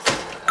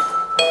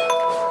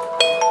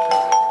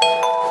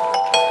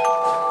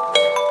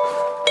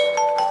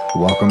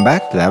Welcome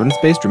back to the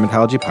Evidence-Based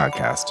Dermatology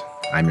Podcast.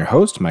 I'm your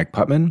host, Mike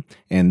Putman,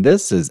 and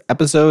this is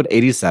episode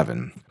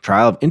 87,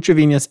 Trial of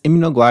Intravenous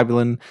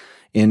Immunoglobulin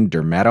in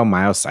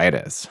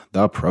Dermatomyositis,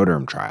 the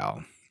ProDerm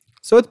trial.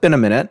 So it's been a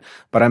minute,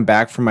 but I'm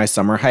back from my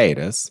summer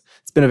hiatus.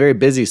 It's been a very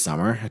busy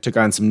summer. I took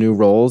on some new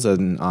roles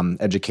in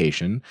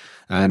education,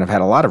 and I've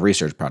had a lot of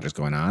research projects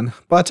going on,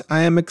 but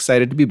I am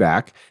excited to be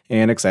back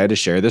and excited to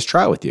share this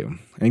trial with you.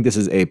 I think this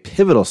is a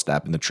pivotal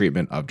step in the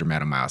treatment of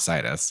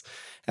dermatomyositis,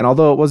 and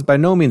although it was by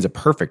no means a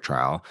perfect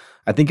trial,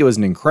 I think it was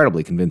an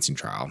incredibly convincing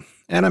trial,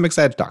 and I'm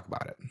excited to talk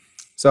about it.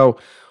 So,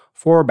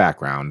 for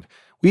background,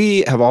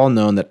 we have all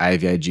known that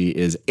IVIG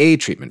is a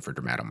treatment for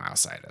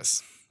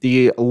dermatomyositis.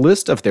 The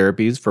list of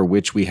therapies for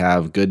which we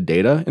have good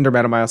data in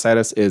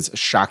dermatomyositis is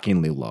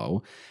shockingly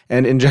low,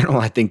 and in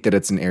general, I think that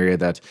it's an area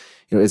that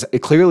is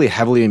clearly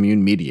heavily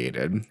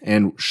immune-mediated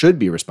and should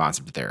be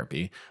responsive to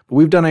therapy, but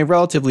we've done a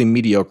relatively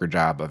mediocre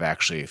job of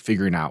actually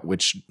figuring out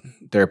which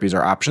therapies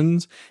are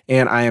options,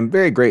 and I am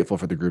very grateful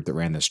for the group that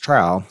ran this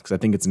trial because I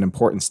think it's an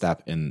important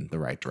step in the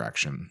right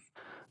direction.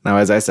 Now,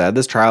 as I said,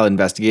 this trial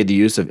investigated the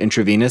use of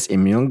intravenous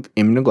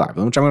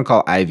immunoglobulin, which I'm going to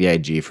call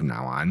IVIG from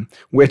now on,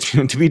 which,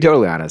 to be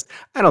totally honest,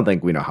 I don't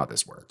think we know how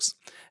this works.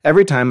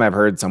 Every time I've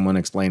heard someone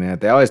explain it,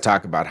 they always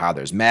talk about how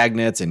there's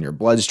magnets in your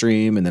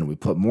bloodstream, and then we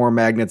put more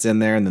magnets in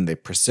there, and then they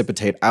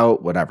precipitate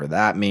out, whatever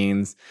that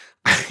means.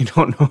 I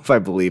don't know if I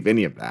believe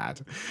any of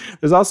that.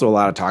 There's also a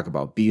lot of talk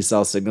about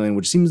B-cell signaling,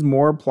 which seems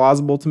more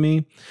plausible to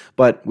me,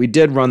 but we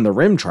did run the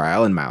RIM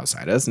trial in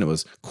myositis, and it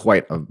was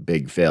quite a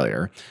big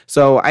failure.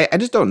 So I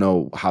just don't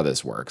know how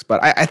this works, but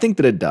I think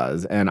that it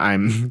does, and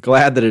I'm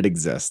glad that it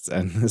exists,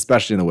 and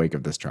especially in the wake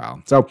of this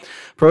trial. So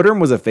ProDerm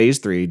was a phase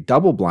 3,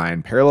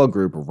 double-blind, parallel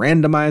group,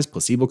 randomized,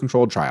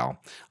 placebo-controlled trial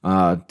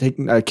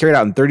carried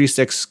out in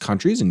 36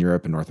 countries in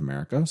Europe and North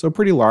America, so a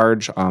pretty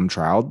large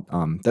trial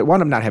that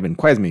wound up not having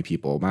quite as many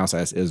people. Myositis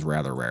is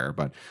rather rare,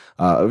 but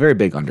a very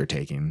big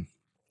undertaking.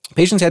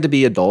 Patients had to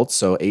be adults,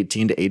 so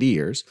 18 to 80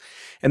 years,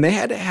 and they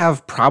had to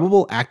have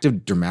probable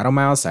active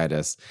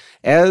dermatomyositis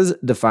as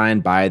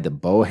defined by the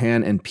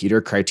Bohan and Peter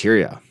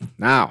criteria.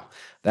 Now,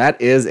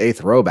 that is a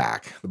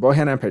throwback. The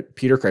Bohan and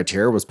Peter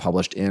criteria was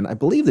published in, I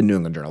believe, the New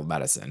England Journal of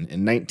Medicine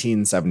in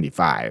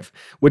 1975,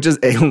 which is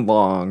a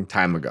long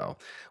time ago.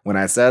 When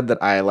I said that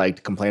I like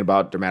to complain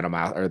about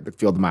the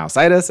field of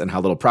myositis and how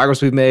little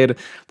progress we've made,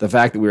 the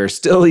fact that we are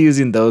still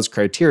using those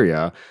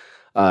criteria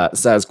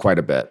says quite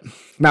a bit.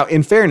 Now,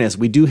 in fairness,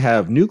 we do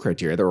have new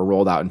criteria that were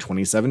rolled out in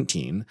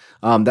 2017.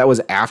 That was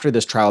after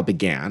this trial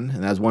began,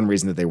 and that's one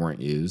reason that they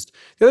weren't used.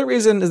 The other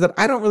reason is that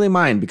I don't really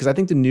mind because I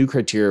think the new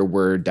criteria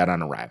were dead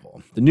on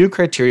arrival. The new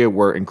criteria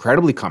were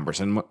incredibly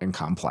cumbersome and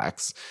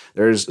complex.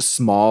 There's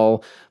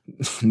small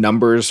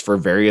numbers for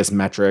various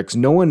metrics.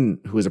 No one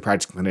who is a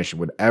practicing clinician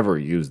would ever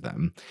use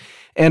them.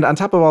 And on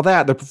top of all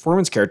that, the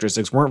performance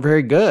characteristics weren't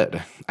very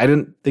good. I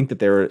didn't think that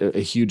they were a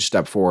huge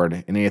step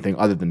forward in anything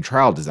other than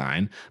trial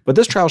design, but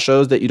this trial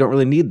shows that you don't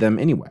really need them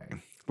anyway.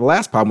 The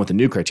last problem with the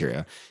new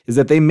criteria is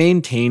that they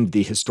maintained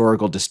the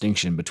historical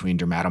distinction between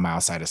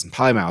dermatomyositis and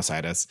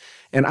polymyositis,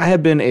 and I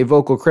have been a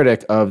vocal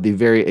critic of the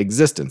very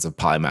existence of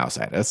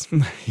polymyositis.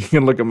 You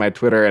can look at my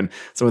Twitter and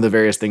some of the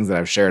various things that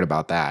I've shared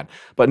about that.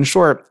 But in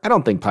short, I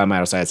don't think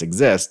polymyositis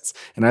exists,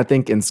 and I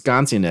think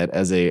ensconcing it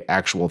as an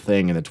actual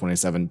thing in the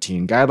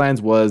 2017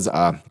 guidelines was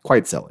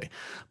quite silly.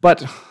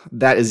 But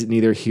that is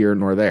neither here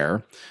nor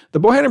there.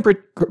 The Bohan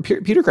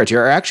and Peter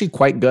criteria are actually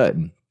quite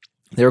good.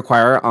 They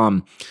require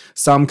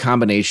some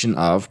combination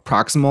of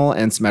proximal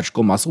and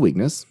symmetrical muscle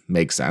weakness,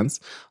 makes sense,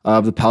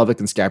 of the pelvic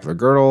and scapular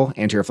girdle,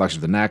 anterior flexion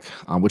of the neck,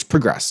 which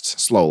progressed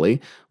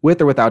slowly,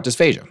 with or without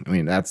dysphagia. I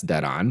mean, that's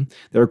dead on.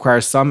 They require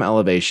some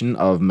elevation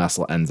of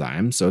mesyl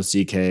enzymes, so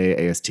CK,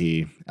 AST,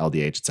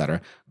 LDH, etc.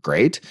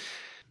 Great.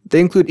 They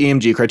include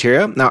EMG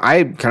criteria. Now,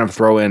 I kind of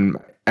throw in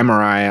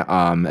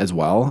MRI as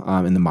well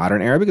in the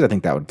modern era because I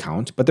think that would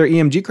count. But their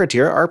EMG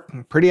criteria are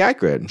pretty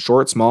accurate.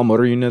 Short, small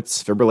motor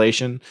units,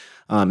 fibrillation,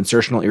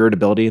 insertional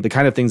irritability, the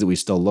kind of things that we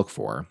still look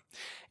for.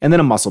 And then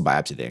a muscle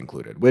biopsy they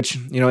included, which,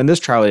 in this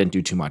trial, I didn't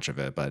do too much of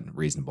it, but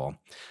reasonable.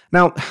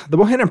 Now, the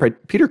Bohan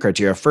and Peter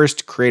criteria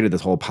first created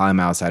this whole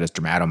polymyositis,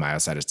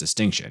 dermatomyositis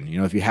distinction.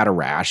 If you had a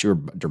rash, you were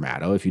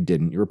dermato. If you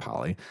didn't, you were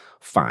poly.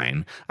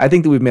 Fine. I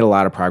think that we've made a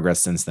lot of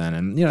progress since then.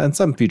 And, in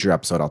some future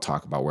episode, I'll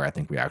talk about where I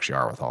think we actually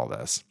are with all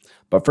this.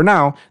 But for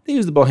now, they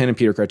use the Bohan and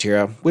Peter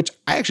criteria, which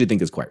I actually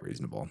think is quite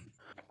reasonable.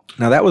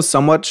 Now, that was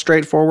somewhat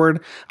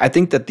straightforward. I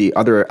think that the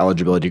other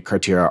eligibility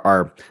criteria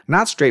are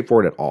not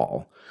straightforward at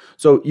all.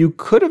 So you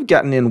could have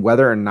gotten in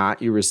whether or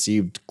not you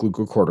received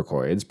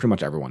glucocorticoids. Pretty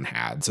much everyone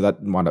had, so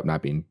that wound up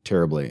not being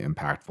terribly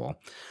impactful.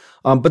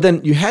 But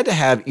then you had to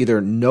have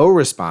either no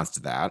response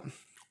to that,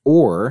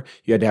 or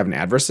you had to have an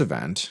adverse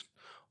event,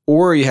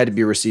 or you had to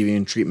be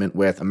receiving treatment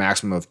with a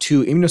maximum of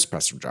 2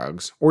 immunosuppressive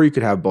drugs, or you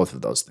could have both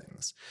of those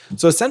things.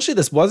 So essentially,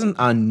 this wasn't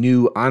on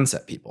new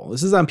onset people.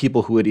 This is on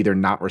people who had either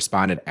not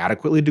responded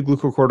adequately to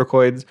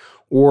glucocorticoids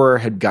or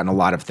had gotten a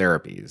lot of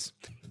therapies.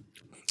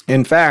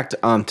 In fact,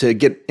 to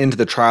get into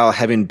the trial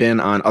having been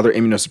on other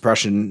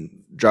immunosuppression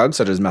drugs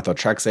such as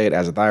methotrexate,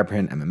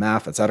 azathioprine,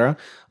 MMF, etc.,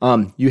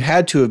 you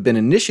had to have been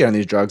initiated on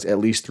these drugs at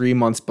least 3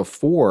 months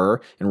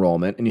before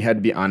enrollment, and you had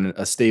to be on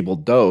a stable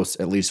dose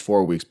at least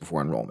 4 weeks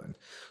before enrollment.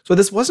 So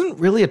this wasn't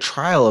really a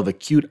trial of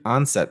acute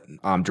onset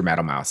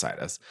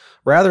dermatomyositis.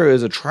 Rather, it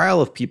was a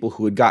trial of people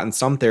who had gotten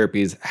some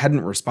therapies,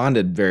 hadn't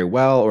responded very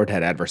well, or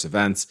had adverse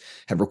events,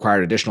 had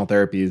required additional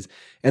therapies,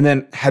 and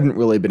then hadn't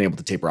really been able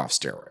to taper off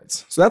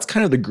steroids. So that's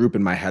kind of the group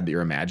in my head that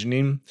you're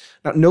imagining.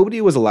 Now,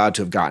 nobody was allowed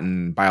to have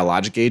gotten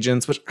biologic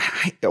agents,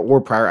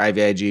 or prior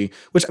IVIG,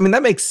 which,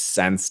 that makes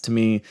sense to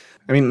me.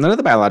 None of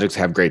the biologics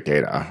have great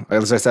data.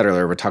 As I said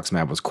earlier,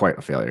 rituximab was quite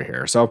a failure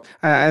here, so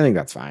I think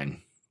that's fine.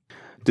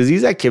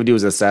 Disease activity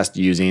was assessed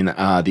using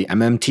the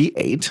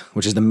MMT-8,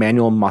 which is the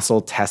Manual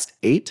Muscle Test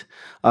 8.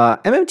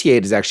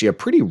 MMT-8 is actually a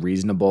pretty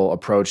reasonable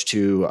approach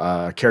to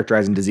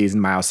characterizing disease in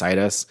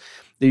myositis.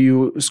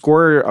 You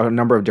score a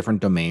number of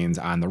different domains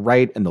on the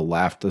right and the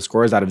left. The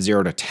score is out of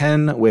 0 to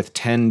 10, with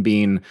 10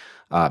 being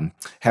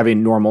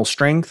having normal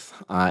strength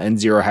and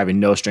 0 having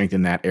no strength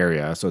in that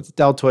area. So it's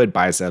deltoid,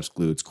 biceps,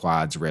 glutes,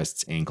 quads,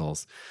 wrists,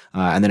 ankles,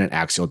 and then an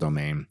axial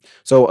domain.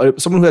 So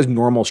someone who has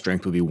normal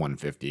strength would be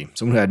 150.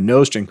 Someone who had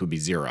no strength would be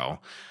 0.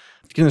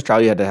 In this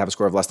trial, you had to have a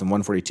score of less than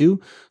 142.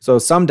 So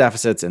some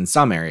deficits in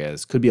some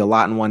areas could be a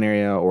lot in one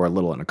area or a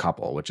little in a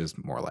couple, which is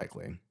more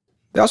likely.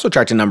 They also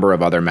tracked a number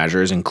of other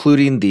measures,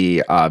 including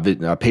the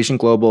patient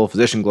global,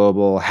 physician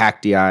global,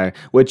 HAQ-DI,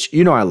 which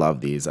I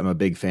love these. I'm a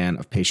big fan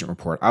of patient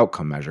report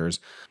outcome measures.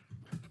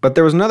 But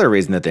there was another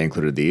reason that they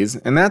included these,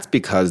 and that's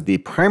because the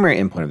primary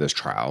endpoint of this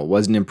trial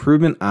was an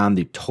improvement on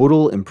the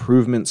total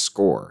improvement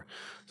score.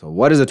 So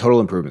what is a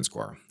total improvement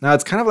score? Now,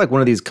 it's kind of like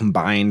one of these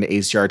combined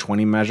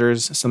ACR20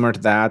 measures, similar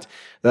to that.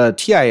 The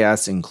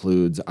TIS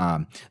includes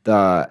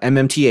the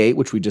MMT-8,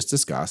 which we just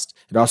discussed.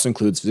 It also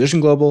includes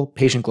physician global,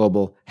 patient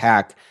global,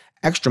 HAQ,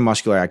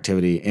 extramuscular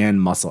activity,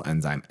 and muscle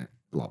enzyme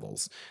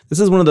levels.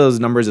 This is one of those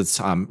numbers that's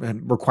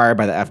required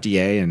by the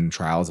FDA in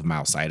trials of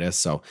myositis,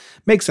 so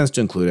it makes sense to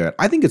include it.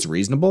 I think it's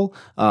reasonable.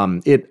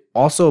 It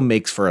also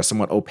makes for a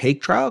somewhat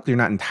opaque trial because you're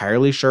not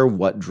entirely sure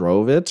what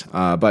drove it,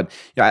 but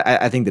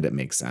I think that it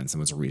makes sense and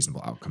was a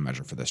reasonable outcome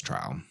measure for this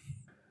trial.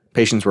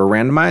 Patients were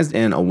randomized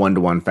in a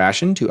 1-to-1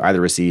 fashion to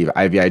either receive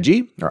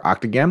IVIG or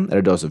Octagam at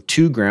a dose of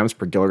 2 grams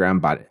per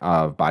kilogram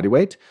of body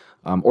weight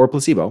or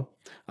placebo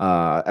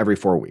every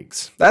 4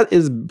 weeks. That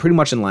is pretty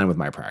much in line with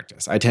my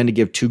practice. I tend to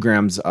give 2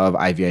 grams of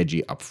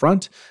IVIG up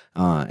front,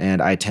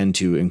 and I tend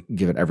to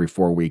give it every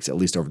 4 weeks, at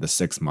least over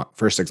the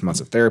first 6 months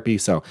of therapy,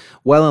 so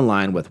well in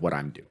line with what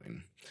I'm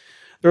doing.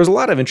 There was a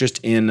lot of interest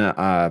in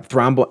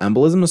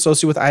thromboembolism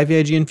associated with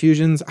IVIG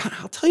infusions.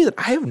 I'll tell you that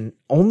I have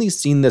only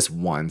seen this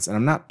once, and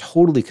I'm not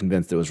totally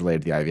convinced it was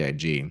related to the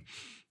IVIG.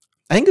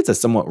 I think it's a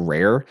somewhat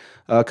rare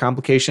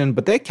complication,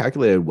 but they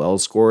calculated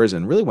Wells scores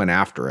and really went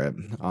after it.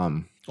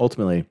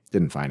 Ultimately,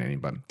 didn't find any,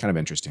 but kind of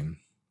interesting.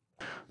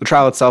 The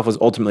trial itself was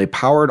ultimately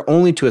powered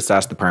only to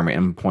assess the primary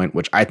endpoint,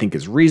 which I think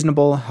is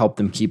reasonable, help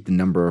them keep the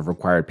number of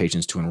required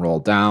patients to enroll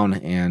down,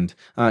 and,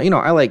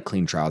 I like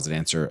clean trials that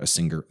answer a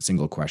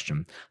single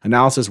question.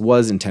 Analysis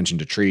was intention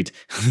to treat.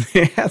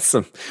 They had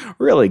some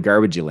really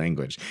garbagey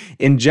language.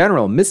 In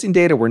general, missing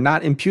data were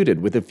not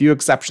imputed, with a few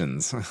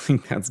exceptions. I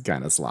think that's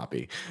kind of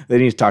sloppy. They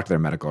need to talk to their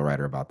medical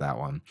writer about that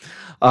one.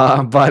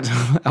 But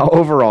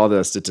overall,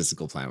 the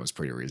statistical plan was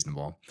pretty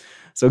reasonable.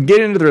 So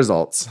getting into the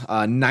results,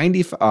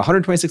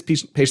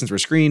 126 patients were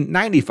screened,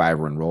 95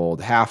 were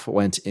enrolled, half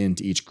went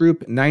into each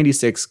group,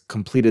 96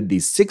 completed the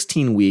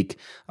 16-week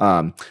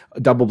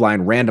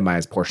double-blind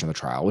randomized portion of the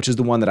trial, which is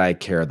the one that I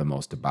care the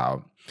most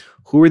about.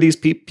 Who were these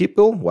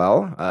people?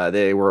 Well,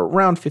 they were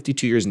around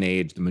 52 years in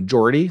age. The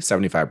majority,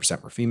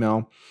 75%, were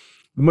female.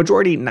 The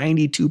majority,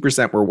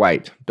 92%, were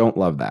white. Don't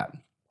love that.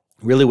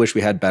 Really wish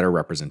we had better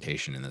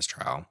representation in this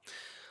trial.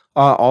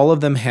 All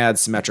of them had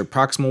symmetric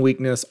proximal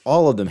weakness,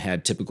 all of them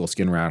had typical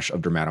skin rash of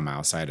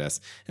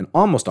dermatomyositis, and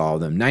almost all of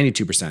them,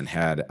 92%,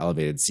 had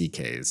elevated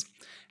CKs.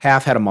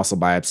 Half had a muscle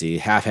biopsy,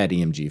 half had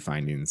EMG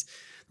findings.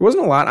 There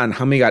wasn't a lot on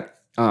how many got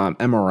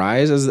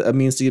MRIs as a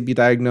means to be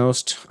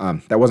diagnosed.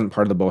 That wasn't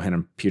part of the Bohan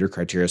and Peter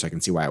criteria, so I can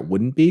see why it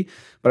wouldn't be,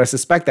 but I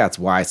suspect that's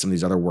why some of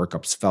these other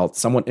workups felt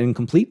somewhat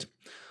incomplete.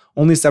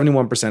 Only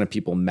 71% of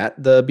people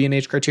met the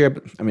B&H criteria,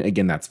 but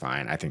again, that's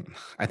fine. I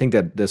think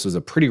that this was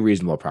a pretty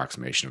reasonable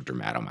approximation of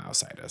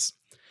dermatomyositis.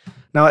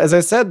 Now, as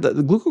I said, the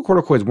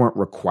glucocorticoids weren't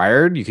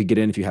required. You could get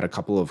in if you had a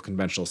couple of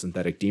conventional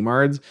synthetic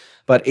DMARDs,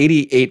 but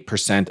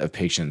 88% of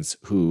patients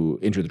who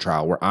entered the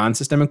trial were on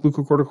systemic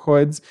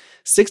glucocorticoids.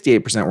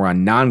 68% were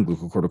on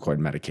non-glucocorticoid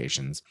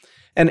medications.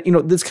 And,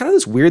 there's kind of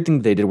this weird thing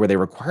that they did where they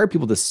required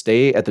people to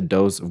stay at the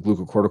dose of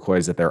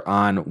glucocorticoids that they're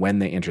on when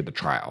they entered the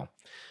trial.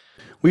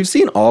 We've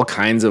seen all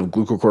kinds of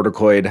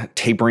glucocorticoid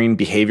tapering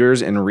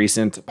behaviors in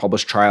recent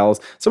published trials.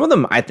 Some of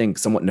them, I think,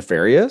 somewhat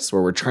nefarious,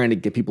 where we're trying to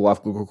get people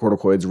off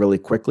glucocorticoids really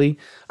quickly.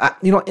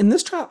 In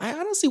this trial, I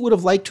honestly would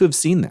have liked to have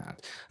seen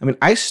that.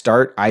 I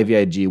start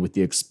IVIG with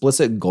the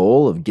explicit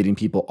goal of getting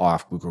people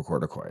off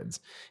glucocorticoids.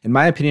 In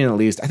my opinion, at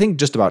least, I think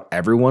just about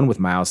everyone with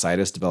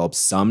myositis develops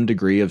some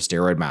degree of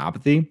steroid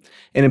myopathy.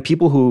 And in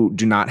people who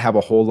do not have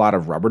a whole lot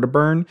of rubber to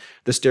burn,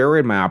 the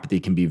steroid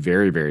myopathy can be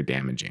very, very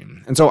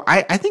damaging. And so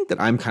I think that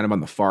I'm kind of on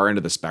the far end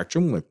of the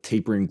spectrum with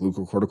tapering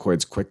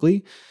glucocorticoids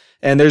quickly.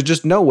 And there's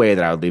just no way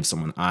that I would leave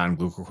someone on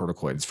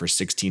glucocorticoids for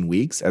 16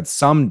 weeks at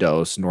some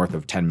dose north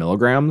of 10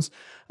 milligrams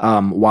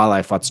while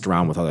I futzed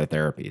around with other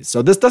therapies.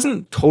 So this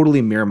doesn't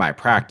totally mirror my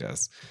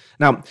practice.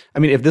 Now,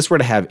 if this were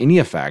to have any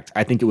effect,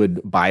 I think it would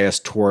bias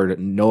toward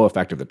no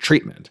effect of the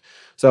treatment.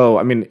 So,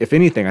 if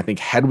anything, I think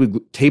had we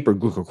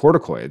tapered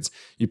glucocorticoids,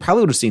 you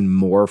probably would have seen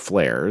more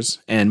flares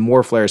and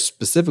more flares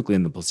specifically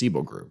in the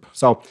placebo group.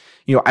 So,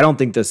 I don't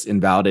think this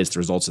invalidates the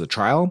results of the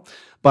trial,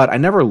 but I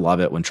never love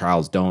it when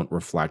trials don't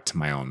reflect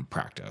my own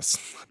practice.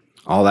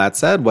 All that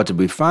said, what did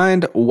we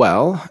find?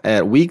 Well,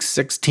 at week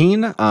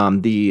 16,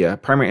 the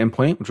primary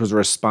endpoint, which was a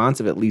response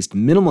of at least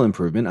minimal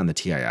improvement on the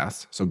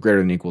TIS, so greater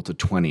than or equal to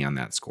 20 on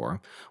that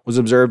score, was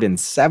observed in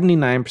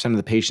 79% of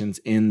the patients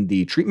in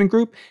the treatment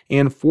group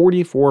and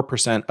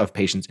 44% of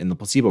patients in the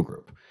placebo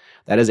group.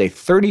 That is a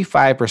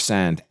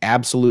 35%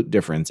 absolute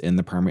difference in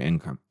the primary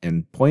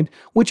endpoint,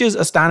 which is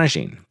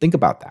astonishing. Think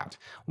about that.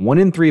 1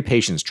 in 3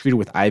 patients treated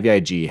with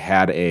IVIG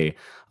had a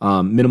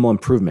minimal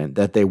improvement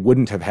that they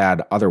wouldn't have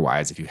had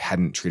otherwise if you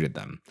hadn't treated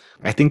them.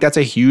 I think that's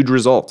a huge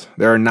result.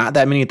 There are not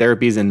that many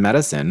therapies in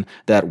medicine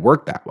that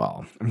work that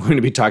well. I'm going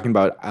to be talking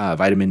about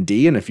vitamin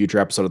D in a future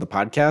episode of the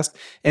podcast,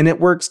 and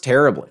it works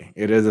terribly.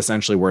 It is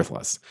essentially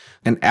worthless.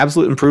 An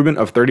absolute improvement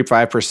of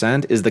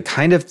 35% is the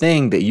kind of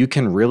thing that you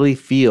can really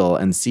feel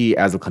and see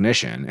as a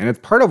clinician, and it's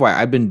part of why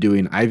I've been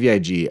doing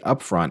IVIG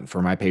upfront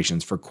for my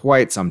patients for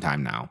quite some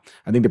time now.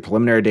 I think the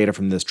preliminary data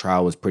from this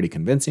trial was pretty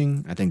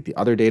convincing. I think the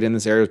other data in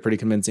this area is pretty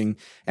convincing.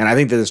 And I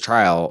think that this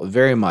trial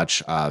very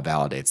much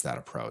validates that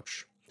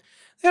approach.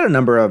 They had a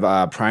number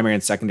of primary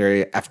and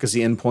secondary efficacy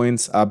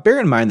endpoints. Bear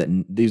in mind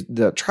that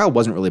the trial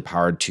wasn't really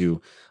powered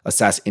to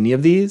assess any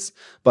of these,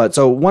 but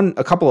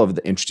a couple of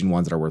the interesting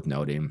ones that are worth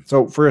noting.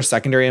 So for a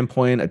secondary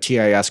endpoint, a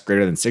TIS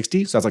greater than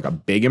 60, so that's like a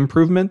big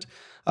improvement.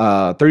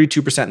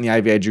 32% in the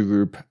IVIG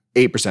group,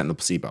 8% in the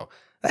placebo.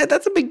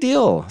 That's a big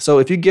deal. So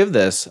if you give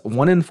this,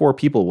 1 in 4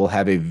 people will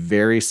have a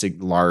very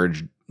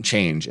large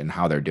change in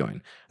how they're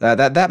doing.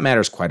 That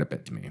matters quite a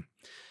bit to me.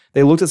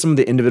 They looked at some of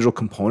the individual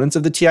components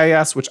of the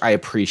TIS, which I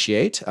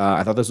appreciate.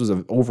 I thought this was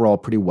an overall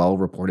pretty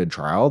well-reported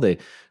trial. They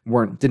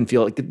didn't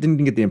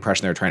get the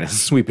impression they were trying to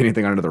sweep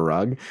anything under the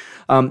rug.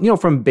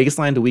 From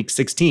baseline to week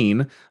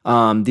 16,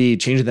 the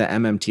change in the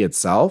MMT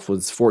itself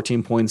was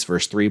 14 points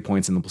versus 3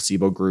 points in the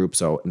placebo group,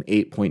 so an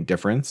 8-point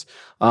difference.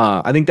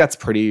 I think that's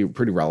pretty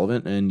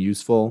relevant and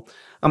useful.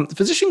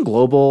 Physician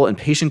global and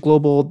patient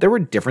global, there were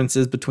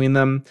differences between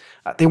them.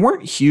 They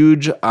weren't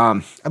huge.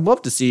 I'd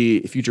love to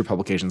see future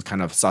publications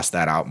kind of suss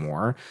that out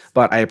more,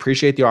 but I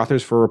appreciate the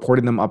authors for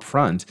reporting them up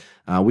front.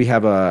 We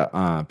have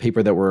a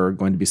paper that we're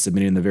going to be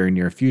submitting in the very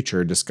near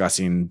future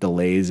discussing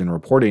delays in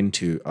reporting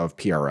of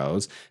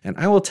PROs, and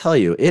I will tell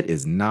you, it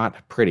is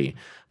not pretty.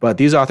 But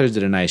these authors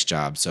did a nice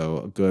job,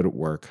 so good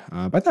work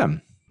by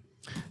them.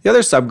 The other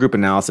subgroup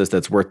analysis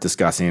that's worth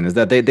discussing is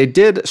that they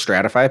did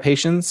stratify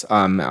patients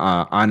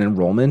on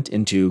enrollment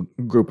into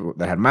a group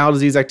that had mild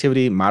disease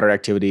activity, moderate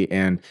activity,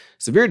 and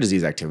severe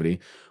disease activity,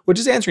 which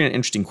is answering an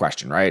interesting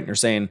question, right? You're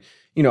saying,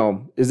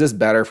 is this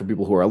better for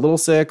people who are a little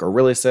sick or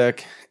really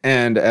sick?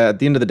 And at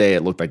the end of the day,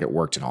 it looked like it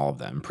worked in all of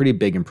them. Pretty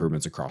big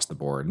improvements across the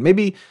board.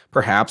 Maybe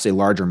perhaps a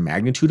larger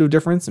magnitude of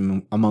difference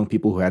among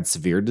people who had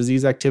severe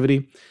disease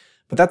activity.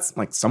 But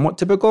that's somewhat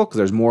typical because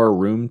there's more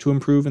room to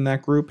improve in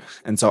that group.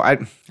 And so I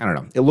don't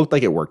know. It looked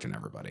like it worked in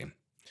everybody.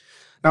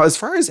 Now, as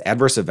far as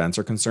adverse events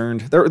are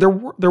concerned, there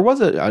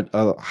was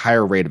a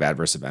higher rate of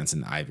adverse events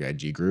in the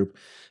IVIG group,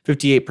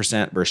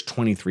 58% versus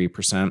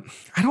 23%.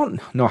 I don't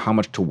know how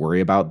much to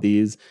worry about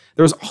these.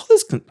 There was all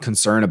this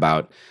concern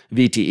about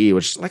VTE,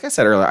 which, like I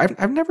said earlier,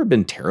 I've never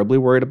been terribly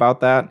worried about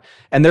that.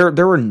 And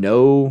there were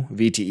no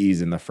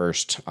VTEs in the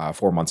first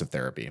 4 months of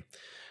therapy.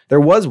 There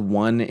was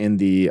one in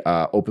the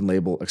open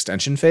label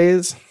extension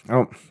phase. I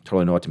don't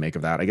totally know what to make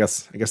of that. I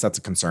guess that's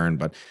a concern.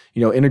 But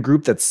in a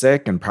group that's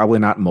sick and probably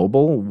not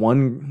mobile,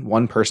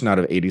 one person out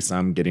of 80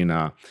 some getting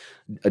a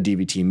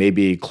DVT may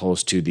be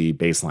close to the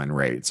baseline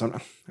rate. So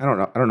I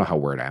don't know how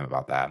worried I am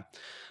about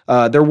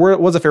that. There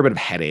was a fair bit of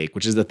headache,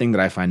 which is the thing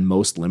that I find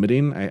most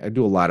limiting. I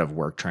do a lot of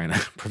work trying to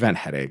prevent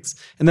headaches,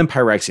 and then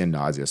pyrexia and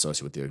nausea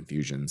associated with the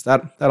infusions.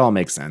 That all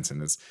makes sense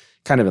and is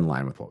kind of in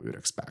line with what we would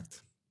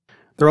expect.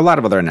 There are a lot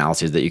of other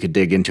analyses that you could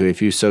dig into if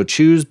you so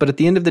choose, but at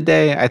the end of the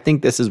day, I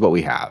think this is what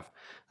we have.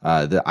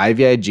 The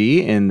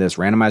IVIG in this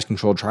randomized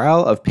controlled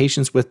trial of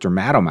patients with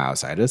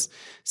dermatomyositis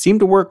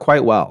seemed to work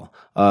quite well.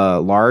 a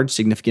large,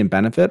 significant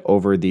benefit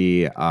over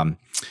the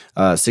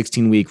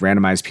 16-week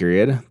randomized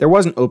period. There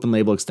was an open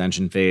label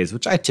extension phase,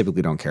 which I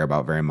typically don't care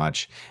about very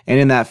much. And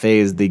in that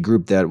phase, the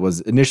group that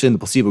was initially in the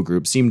placebo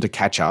group seemed to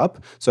catch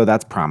up. So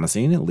that's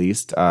promising, at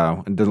least.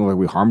 It doesn't look like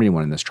we harmed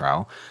anyone in this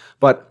trial.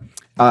 But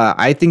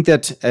I think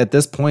that at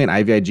this point,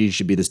 IVIG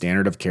should be the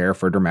standard of care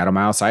for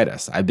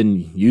dermatomyositis. I've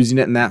been using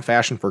it in that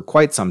fashion for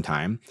quite some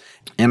time,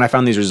 and I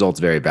found these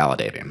results very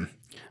validating.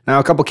 Now,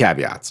 a couple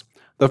caveats.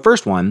 The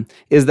first one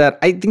is that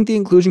I think the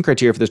inclusion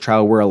criteria for this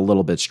trial were a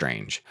little bit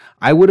strange.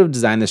 I would have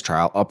designed this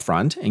trial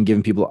upfront and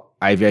given people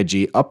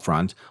IVIG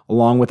upfront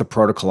along with a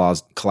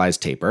protocolized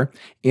taper,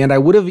 and I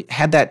would have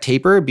had that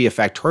taper be a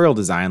factorial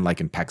design like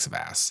in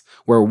Pexavas,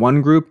 where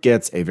one group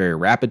gets a very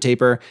rapid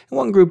taper and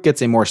one group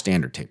gets a more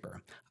standard taper.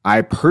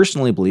 I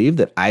personally believe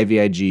that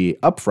IVIG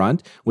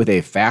upfront with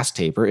a fast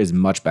taper is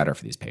much better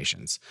for these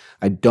patients.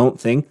 I don't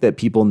think that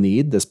people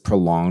need this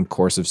prolonged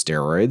course of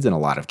steroids in a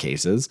lot of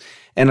cases.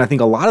 And I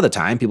think a lot of the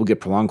time people get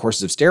prolonged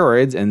courses of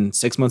steroids and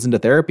 6 months into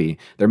therapy,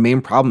 their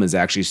main problem is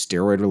actually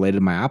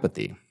steroid-related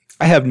myopathy.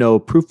 I have no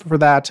proof for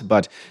that,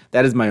 but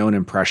that is my own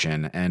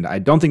impression. And I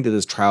don't think that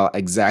this trial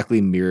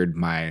exactly mirrored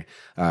my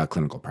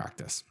clinical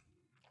practice.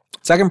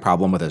 Second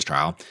problem with this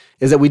trial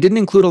is that we didn't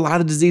include a lot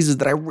of diseases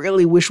that I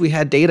really wish we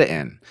had data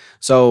in.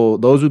 So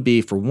those would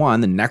be, for one,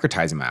 the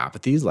necrotizing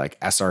myopathies like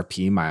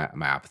SRP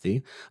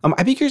myopathy.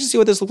 I'd be curious to see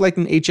what this looked like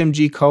in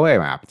HMG-CoA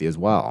myopathy as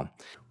well.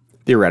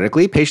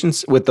 Theoretically,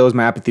 patients with those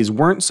myopathies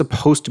weren't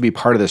supposed to be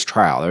part of this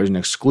trial. There was an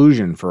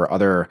exclusion for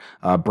other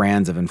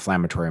brands of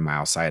inflammatory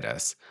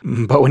myositis.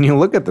 But when you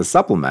look at the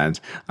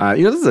supplement,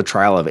 this is a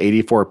trial of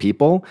 84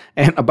 people,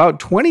 and about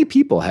 20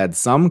 people had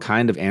some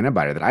kind of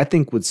antibody that I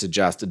think would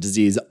suggest a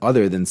disease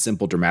other than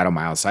simple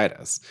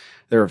dermatomyositis.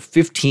 There are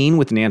 15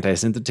 with an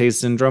anti-synthetase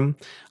syndrome.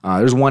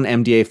 There's one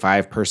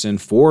MDA5 person,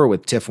 4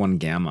 with TIF1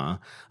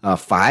 gamma,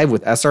 5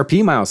 with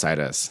SRP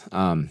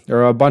myositis. There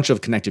are a bunch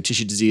of connective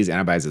tissue disease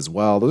antibodies as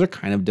well. Those are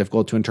kind of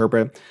difficult to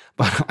interpret,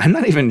 but I'm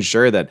not even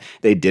sure that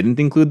they didn't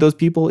include those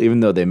people,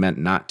 even though they meant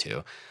not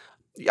to.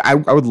 I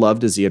would love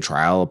to see a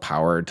trial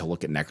powered to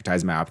look at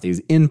necrotized myopathies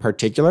in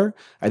particular.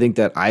 I think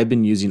that I've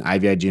been using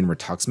IVIG and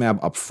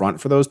rituximab up front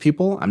for those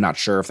people. I'm not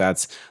sure if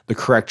that's the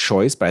correct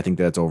choice, but I think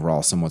that it's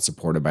overall somewhat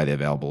supported by the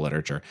available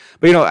literature.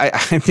 But,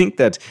 I think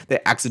that they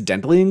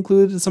accidentally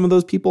included some of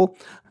those people.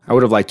 I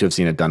would have liked to have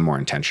seen it done more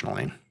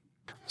intentionally.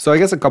 So I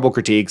guess a couple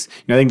critiques.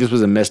 I think this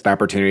was a missed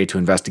opportunity to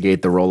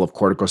investigate the role of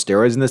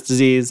corticosteroids in this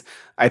disease.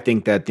 I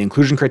think that the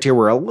inclusion criteria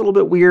were a little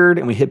bit weird,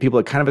 and we hit people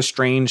at kind of a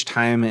strange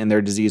time in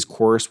their disease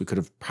course. We could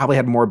have probably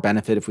had more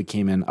benefit if we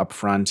came in up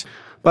front.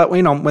 But,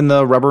 when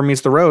the rubber meets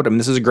the road,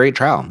 this is a great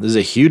trial. This is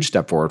a huge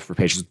step forward for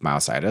patients with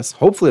myositis.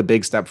 Hopefully a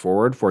big step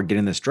forward for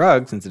getting this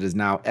drug, since it is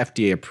now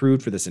FDA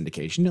approved for this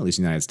indication, at least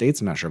in the United States.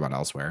 I'm not sure about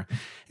elsewhere.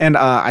 And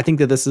I think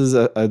that this is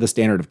the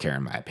standard of care,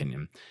 in my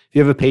opinion. If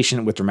you have a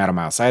patient with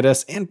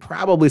dermatomyositis, and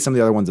probably some of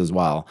the other ones as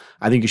well,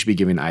 I think you should be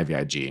giving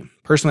IVIG.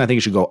 Personally, I think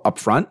you should go up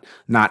front,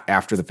 not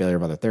after the failure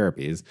of other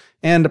therapies.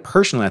 And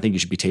personally, I think you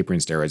should be tapering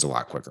steroids a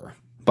lot quicker.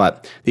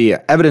 But the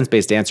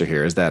evidence-based answer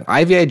here is that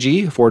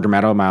IVIG for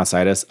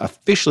dermatomyositis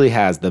officially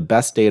has the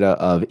best data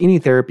of any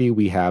therapy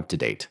we have to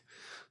date.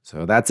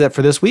 So that's it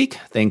for this week.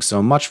 Thanks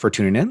so much for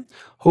tuning in.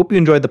 Hope you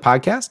enjoyed the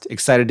podcast.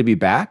 Excited to be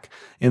back.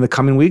 In the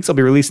coming weeks, I'll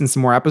be releasing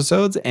some more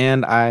episodes,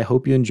 and I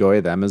hope you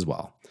enjoy them as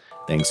well.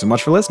 Thanks so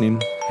much for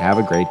listening. Have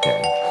a great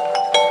day.